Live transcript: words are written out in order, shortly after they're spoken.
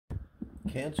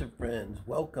Cancer friends,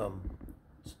 welcome.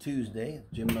 It's Tuesday,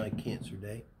 Gemini Cancer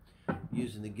Day.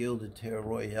 Using the Gilded Tarot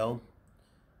Royale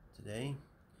today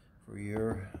for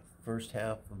your first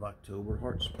half of October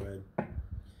heart spread.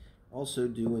 Also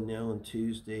doing now on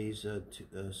Tuesdays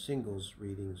singles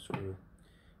readings for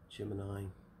Gemini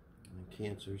and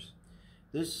Cancers.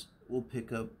 This will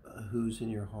pick up who's in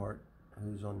your heart,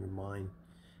 who's on your mind.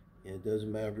 And it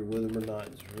doesn't matter if you're with them or not.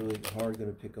 It's really hard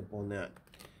going to pick up on that.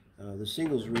 The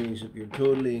singles readings, if you're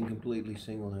totally and completely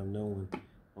single and have no one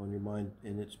on your mind,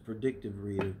 and it's predictive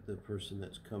read of the person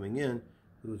that's coming in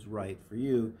who's right for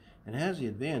you and has the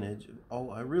advantage of, oh,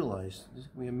 I realized, this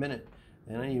took me a minute,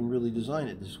 and I didn't even really design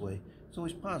it this way. It's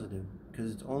always positive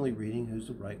because it's only reading who's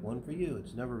the right one for you.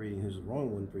 It's never reading who's the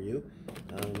wrong one for you.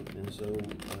 And so,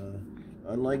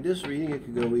 unlike this reading, it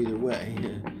could go either way.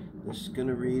 This is going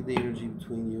to read the energy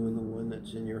between you and the one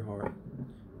that's in your heart.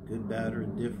 Good, bad, or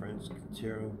indifference.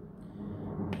 Tarot.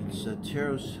 It's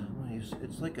tarot's.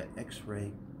 It's like an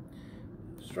X-ray.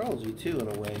 Astrology too, in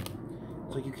a way.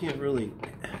 It's like you can't really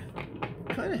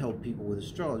kind of help people with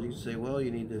astrology. You can say, well,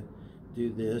 you need to do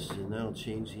this, and that'll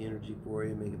change the energy for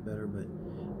you, make it better. But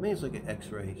I mean, it's like an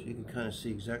X-ray. So you can kind of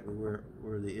see exactly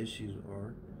where the issues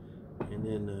are, and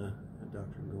then a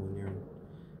doctor can go in there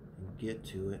and get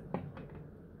to it.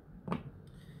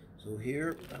 So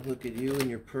here, I look at you and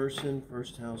your person,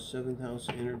 first house, 7th house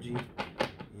energy,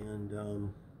 and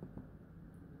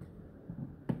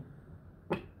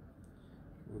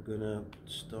we're gonna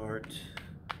start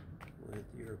with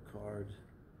your card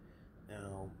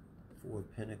now, 4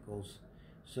 of Pentacles.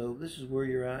 So this is where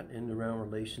you're at in around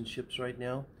relationships right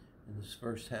now, in this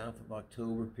first half of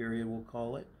October period, we'll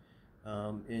call it,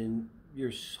 and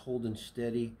you're holding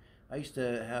steady. I used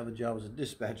to have a job as a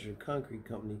dispatcher at a concrete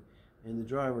company, and the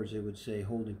drivers, they would say,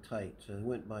 holding tight. So I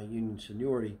went by union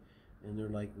seniority, and they're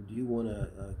like, do you want to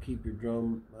keep your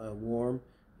drum warm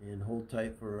and hold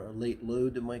tight for a late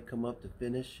load that might come up to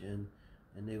finish? And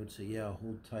they would say, yeah,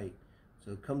 hold tight.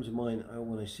 So it comes to mind,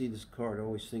 when I see this card, I'm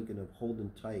always thinking of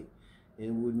holding tight.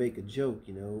 And we would make a joke,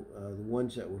 you know, the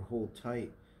ones that would hold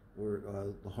tight were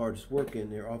the hardest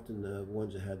working. They're often the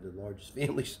ones that had the largest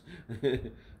families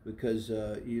because,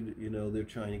 you know, they're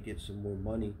trying to get some more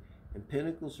money. And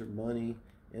Pentacles are money.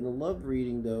 And a love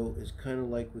reading, though, is kind of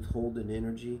like withholding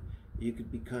energy. You could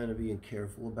be kind of being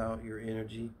careful about your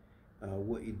energy,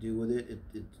 what you do with it.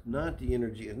 It's not the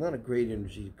energy. It's not a great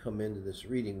energy to come into this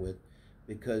reading with,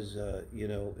 because you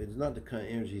know, it's not the kind of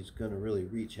energy that's going to really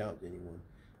reach out to anyone.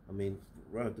 I mean,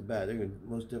 right off the bat,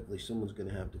 most definitely someone's going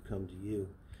to have to come to you.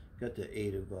 Got the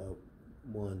 8 of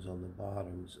Wands on the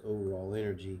bottom. It's overall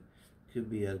energy. Could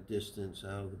be at a distance,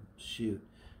 out of the chute.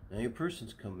 Now your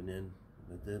person's coming in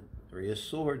with the 3 of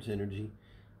Swords energy,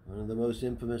 one of the most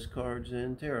infamous cards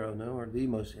in tarot, no, or the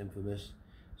most infamous.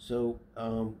 So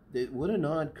what an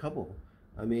odd couple.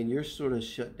 I mean, you're sort of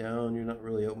shut down. You're not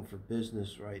really open for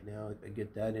business right now. I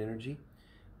get that energy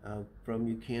from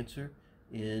you, Cancer,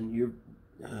 and you're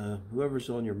whoever's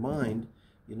on your mind.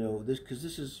 You know this because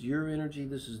this is your energy.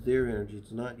 This is their energy.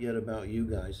 It's not yet about you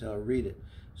guys. How I read it.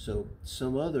 So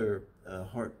some other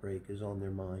heartbreak is on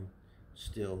their mind.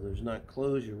 Still, there's not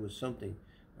closure with something,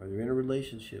 or they're in a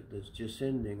relationship that's just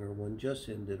ending, or one just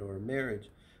ended, or a marriage,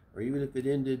 or even if it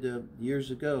ended years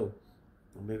ago,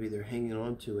 or maybe they're hanging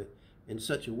on to it in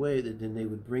such a way that then they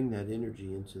would bring that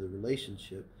energy into the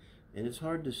relationship. And it's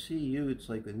hard to see you. It's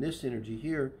like in this energy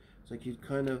here, it's like you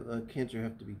kind of Cancer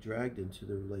have to be dragged into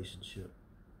the relationship.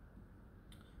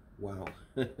 Wow.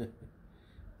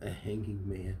 A hanging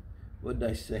man. What did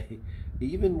I say?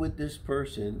 Even with this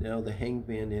person, now the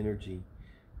hangman energy,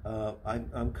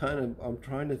 I'm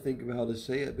trying to think of how to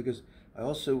say it, because I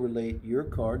also relate your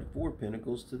card, 4 of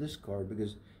Pentacles, to this card,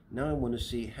 because now I want to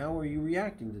see, how are you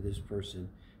reacting to this person?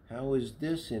 How is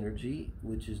this energy,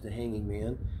 which is the hanging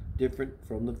man, different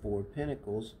from the 4 of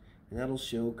Pentacles? And that'll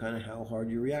show kind of how hard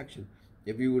your reaction.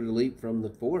 If you were to leap from the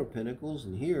 4 of Pentacles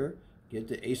and here get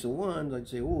the Ace of Wands, I'd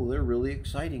say, oh, they're really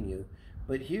exciting you.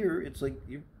 But here, it's like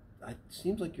it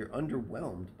seems like you're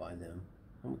underwhelmed by them.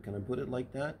 Can I put it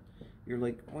like that? You're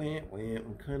like, wah, wah,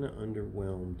 I'm kind of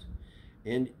underwhelmed.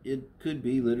 And it could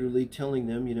be literally telling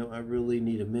them, you know, I really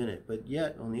need a minute. But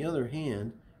yet, on the other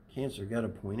hand, Cancer, got to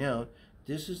point out,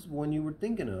 this is the one you were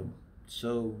thinking of.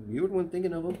 So you were the one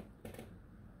thinking of them.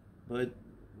 But,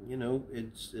 you know,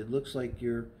 it looks like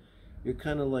you're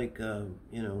kind of like,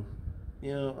 you know,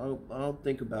 I'll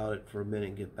think about it for a minute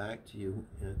and get back to you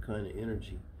in a kind of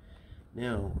energy.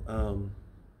 Now,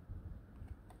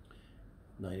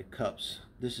 Knight of Cups.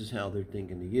 This is how they're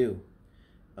thinking to you.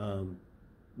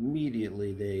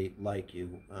 Immediately they like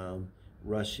you,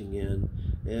 rushing in.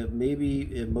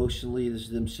 Maybe emotionally, this is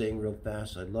them saying real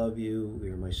fast, I love you,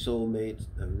 you're my soulmate,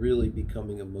 really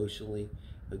becoming emotionally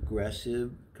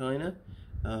aggressive, kind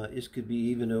of. This could be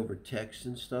even over text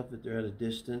and stuff if they're at a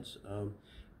distance.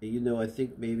 You know, I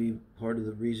think maybe part of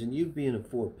the reason you being a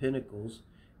Four of Pentacles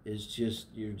is just,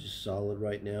 you're just solid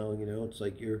right now. You know, it's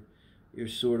like you're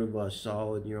sort of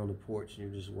solid, and you're on the porch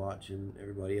and you're just watching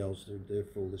everybody else. They're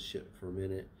full of shit for a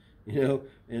minute. You know,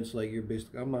 and it's like you're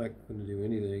basically, I'm not going to do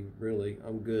anything, really.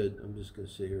 I'm good. I'm just going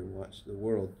to sit here and watch the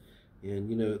world. And,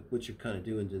 you know, what you're kind of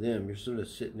doing to them, you're sort of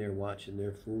sitting there watching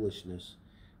their foolishness,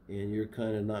 and you're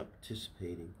kind of not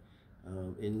participating.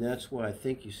 And that's why I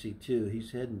think you see, too,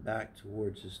 he's heading back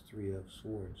towards his Three of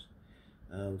Swords.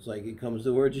 It's like he comes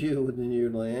towards you, and then you're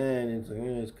like, and it's like,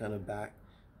 it's kind of back,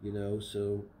 you know.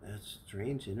 So that's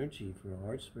strange energy for a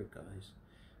heart spirit, guys.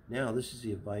 Now, this is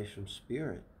the advice from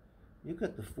Spirit. You've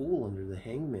got the Fool under the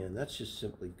Hangman. That's just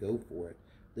simply go for it.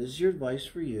 This is your advice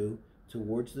for you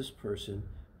towards this person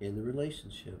in the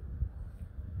relationship.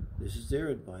 This is their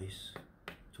advice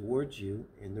towards you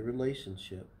in the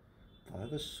relationship.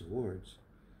 Five of Swords.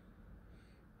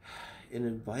 An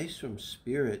advice from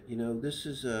Spirit. You know, this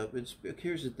is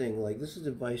here's the thing. Like, this is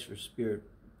advice for Spirit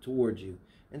towards you,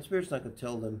 and Spirit's not going to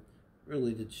tell them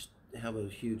really to just have a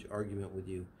huge argument with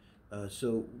you.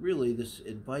 So really, this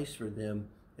advice for them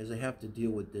is they have to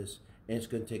deal with this, and it's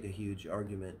going to take a huge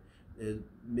argument.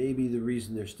 Maybe the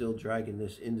reason they're still dragging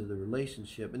this into the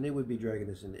relationship, and they would be dragging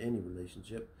this into any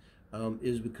relationship,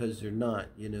 is because they're not,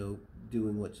 you know,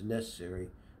 doing what's necessary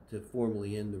to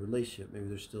formally end the relationship. Maybe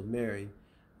they're still married.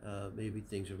 Maybe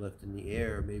things are left in the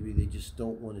air. Maybe they just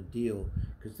don't want to deal,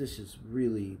 because this is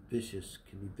really vicious,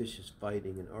 can be vicious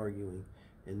fighting and arguing,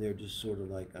 and they're just sort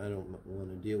of like, I don't want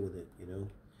to deal with it, you know.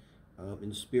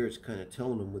 And Spirit's kind of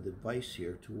telling them with advice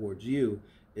here towards you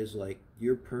is like,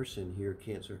 your person here,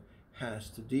 Cancer,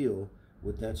 has to deal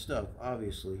with that stuff,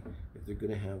 obviously, if they're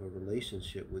going to have a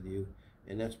relationship with you.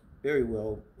 And that's very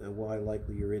well why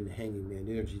likely you're in the Hanging Man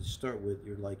energy to start with.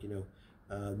 You're like, you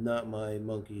know, not my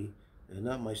monkey,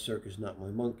 not my circus, not my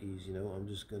monkeys, you know. I'm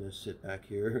just going to sit back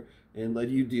here and let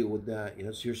you deal with that. You know,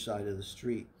 it's your side of the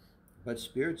street. But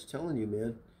Spirit's telling you,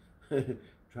 man,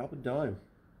 drop a dime.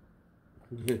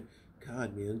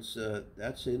 God, man,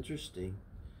 that's interesting.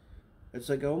 It's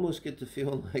like I almost get the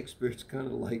feeling like Spirit's kind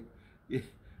of like,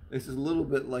 it's a little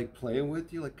bit like playing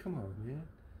with you. Like, come on, man.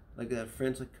 Like that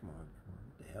friend's like, come on,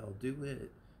 what the hell, do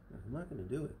it. I'm not going to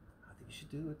do it. I think you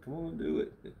should do it. Come on, do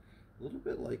it. A little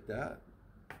bit like that.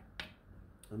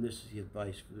 And this is the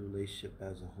advice for the relationship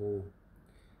as a whole.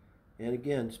 And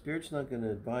again, Spirit's not going to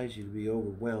advise you to be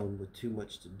overwhelmed with too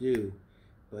much to do.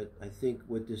 But I think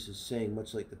what this is saying,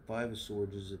 much like the Five of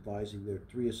Swords is advising their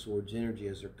Three of Swords energy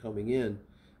as they're coming in,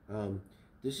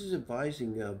 this is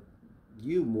advising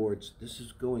you more. This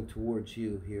is going towards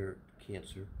you here,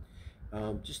 Cancer.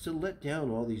 Just to let down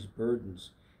all these burdens.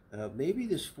 Maybe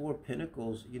this Four of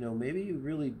Pentacles, you know, maybe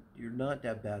you're not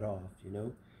that bad off, you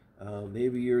know.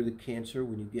 Maybe you're the Cancer,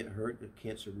 when you get hurt, the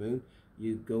Cancer moon,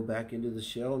 you go back into the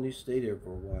shell and you stay there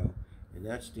for a while. And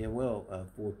that's damn well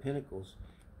Four of Pentacles.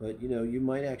 But, you know, you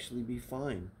might actually be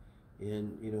fine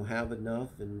and, you know, have enough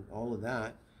and all of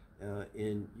that.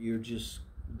 And you're just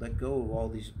let go of all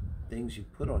these things you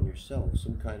put on yourself,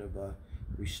 some kind of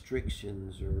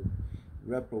restrictions or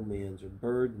reprimands or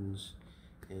burdens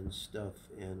and stuff.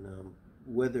 And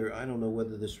I don't know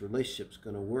whether this relationship's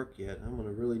going to work yet. I'm going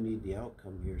to really need the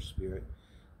outcome here, Spirit.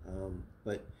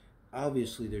 But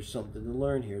obviously there's something to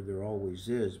learn here. There always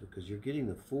is, because you're getting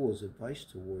the Fool's advice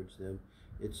towards them.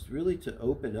 It's really to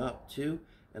open up too,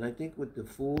 and I think with the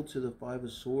Fool to the Five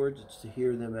of Swords, it's to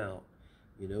hear them out,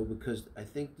 you know, because I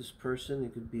think this person,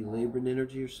 it could be Libran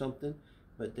energy or something,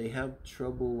 but they have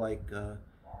trouble like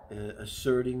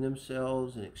asserting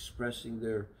themselves and expressing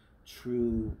their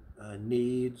true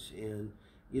needs, and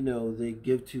you know, they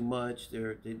give too much.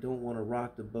 They don't want to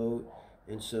rock the boat,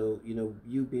 and so, you know,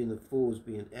 you being the Fool is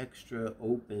being extra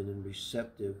open and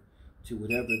receptive to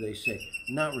whatever they say,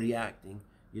 not reacting.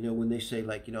 You know, when they say,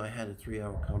 like, you know, I had a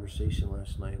 3-hour conversation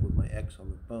last night with my ex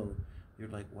on the phone, you're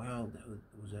like, wow,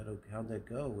 was that okay? How'd that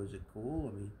go? Was it cool?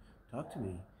 I mean, talk to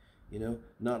me. You know,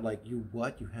 not like, you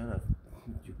had a,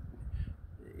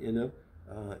 you know,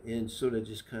 and sort of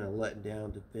just kind of letting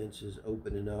down defenses,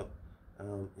 opening up,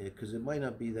 because it might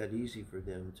not be that easy for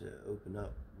them to open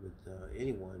up with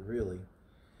anyone, really.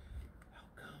 How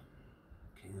come?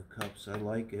 King of Cups, I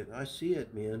like it. I see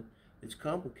it, man. It's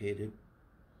complicated.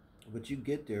 But you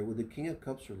get there with the King of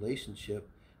Cups relationship.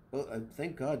 Well,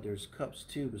 thank God there's cups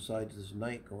too, besides this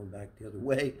Knight going back the other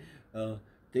way.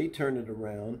 They turn it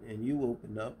around, and you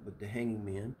open up with the Hanging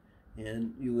Man,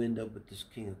 and you end up with this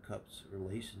King of Cups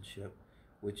relationship.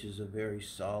 which is a very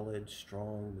solid,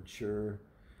 strong, mature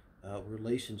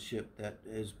relationship that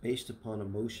is based upon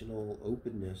emotional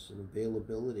openness and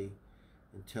availability,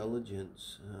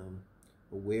 intelligence,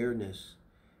 awareness.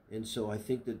 And so I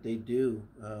think that they do,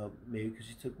 maybe because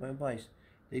you took my advice,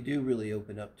 they do really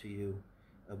open up to you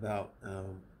about,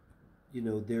 you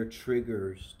know, their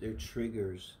triggers.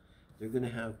 They're going to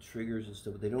have triggers and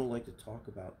stuff, but they don't like to talk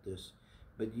about this.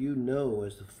 But you know,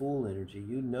 as the Fool energy,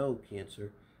 you know,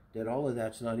 Cancer, that all of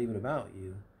that's not even about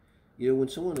you. You know, when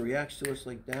someone reacts to us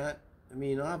like that, I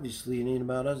mean, obviously it ain't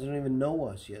about us. They don't even know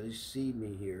us yet. They see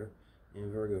me here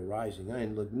in Virgo rising. I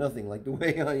look nothing like the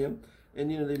way I am.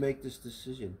 And, you know, they make this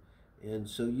decision. And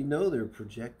so, you know, they're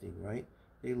projecting, right?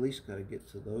 They at least got to get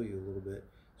to know you a little bit.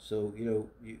 So, you know,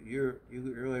 you're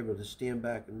able to stand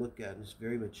back and look at it in this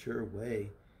very mature way,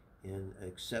 and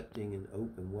accepting and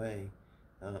open way.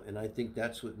 And I think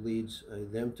that's what leads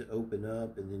them to open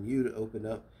up, and then you to open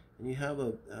up. And you have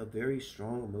a very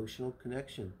strong emotional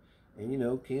connection. And, you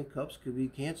know, King of Cups could be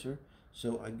Cancer.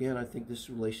 So, again, I think this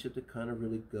relationship that kind of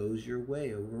really goes your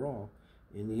way overall.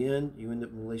 In the end, you end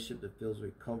up in a relationship that feels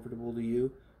very comfortable to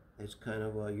you. It's kind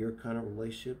of your kind of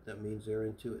relationship. That means they're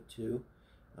into it too.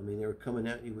 I mean, they were coming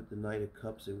at you with the Knight of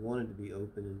Cups. They wanted to be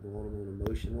open and vulnerable and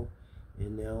emotional.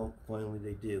 And now, finally,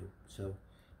 they do. So,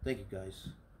 thank you, guys.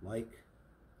 Like,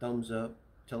 thumbs up,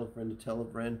 tell a friend to tell a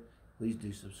friend. Please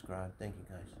do subscribe. Thank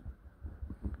you, guys.